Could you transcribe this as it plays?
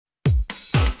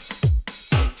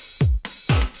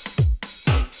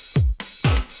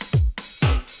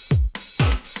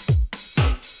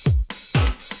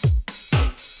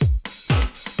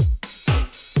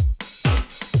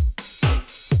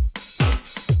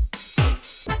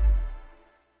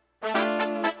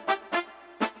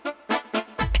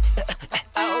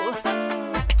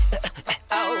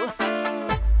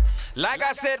Like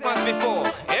I said once before,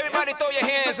 everybody throw your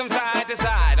hands from side to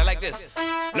side. I like this.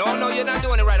 No, you're not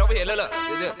doing it right. Over here, look. What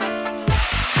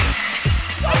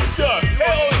the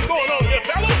hell is going on here,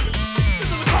 fellas? This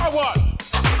is a car wash.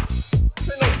 This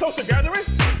ain't no social gathering.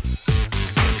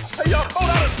 Hey, y'all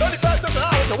called out at 35 cents an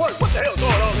hour to work. What the hell's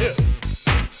going on here?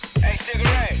 Hey,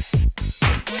 cigarette.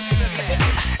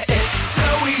 It's so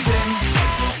easy.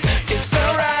 It's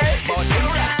alright.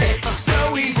 It's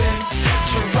so easy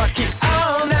to rock it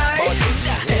all night.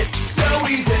 It's so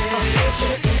easy.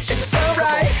 It's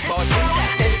alright.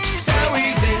 It's so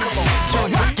easy to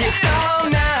rock it all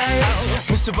night.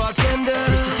 Mr. Bartender,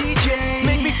 Mr. DJ,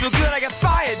 make me feel good. I got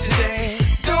fired today.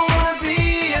 Don't wanna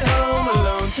be at home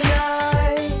alone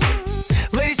tonight.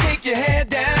 Ladies, take your head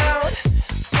down.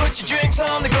 Put your drinks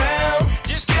on the ground.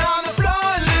 Just get on the floor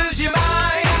and lose your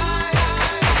mind.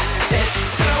 It's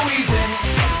so easy.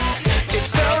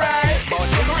 It's alright.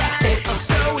 It's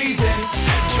so easy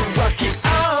to rock it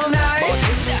all night.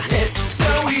 It's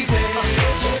so easy.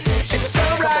 It's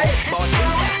alright.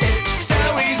 It's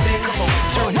so easy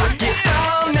to rock it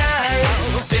all night.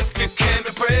 If you came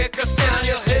to break us down,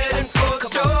 you're heading for the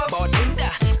door.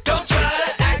 Don't try to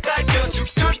act like you're too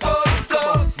good for the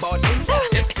floor.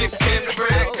 If you came to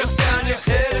break us down, you're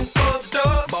heading for the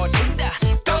door.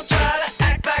 Don't try to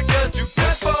act like you're too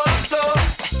good for the floor.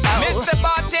 Mr.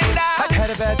 Bartender, I had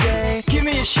a bad day. Give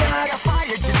me a shot. I got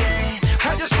fired today.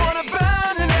 I just wanna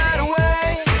burn the night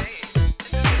away.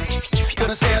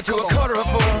 Gonna stay out to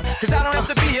 3:45, 'cause I don't have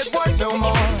to be at work no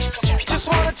more. Just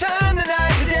wanna turn the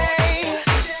night today.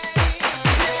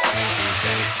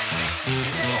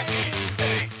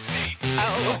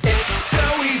 Oh, it's so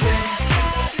easy.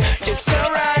 It's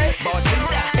alright.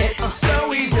 It's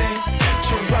so easy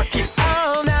to rock it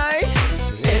all night.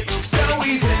 It's so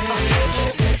easy.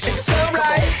 It's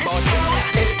alright.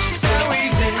 It's so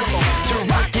easy to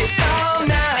rock it all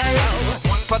night.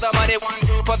 one for the money,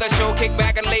 one for the show. Kick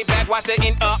back and lay back, watch the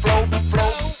flow.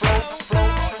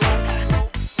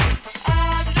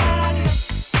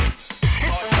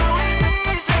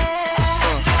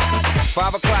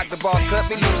 5 o'clock, the boss cut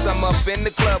me loose. I'm up in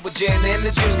the club with gin and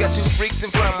the juice. Got 2 freaks in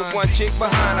front with 1 chick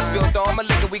behind. I spilled all my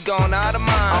liquor, we gone out of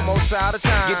mind. Almost out of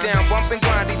time. Get down, bump and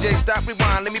grind. DJ, stop,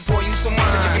 rewind. Let me pour you some wine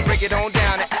so you can break it on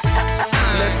down.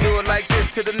 Let's do it like this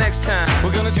till the next time.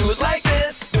 We're gonna do it like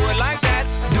this. Do it like that.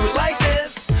 Do it like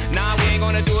this. Nah, we ain't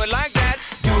gonna do it like that.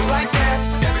 Do it like that.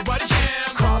 Everybody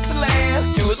jam. Cross the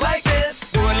land. Do it like this.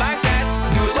 Do it like that.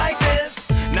 Do it like this.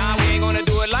 Nah, we ain't gonna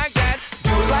do it like that.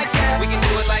 Do it like that. We can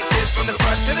do it like this from the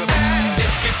front to the back.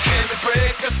 If you came to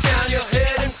break us down, you're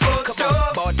heading for the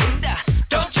door.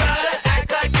 Don't try to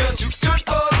act like you're too good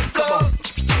for the floor.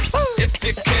 If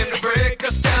you came to break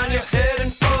us down, you're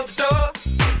heading for the door.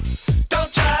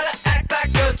 Don't try to act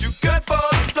like you're too good for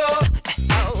the floor.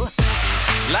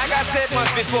 Like I said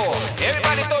once before,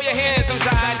 everybody throw your hands from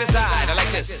side to side. I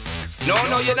like this. No,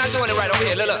 you're not doing it right. Over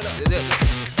here, look. It's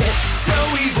so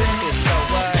easy. It's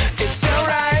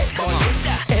alright.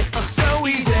 It's so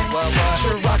easy to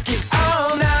rock it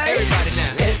all night. Everybody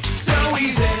now. It's so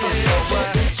easy. It's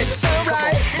alright. It's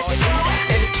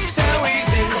so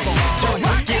easy to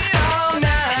rock it all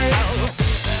night.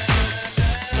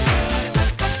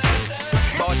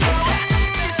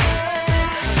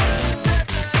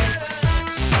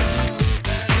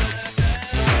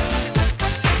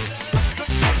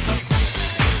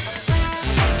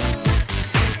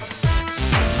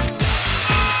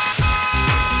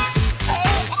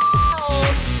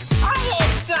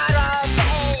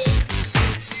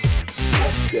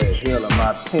 What the hell am I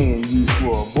paying you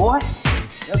for, boy?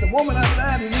 There's a woman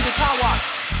outside who needs a car wash.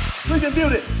 Freaking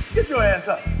Beauty, get your ass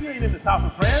up. You ain't in the South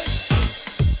of France.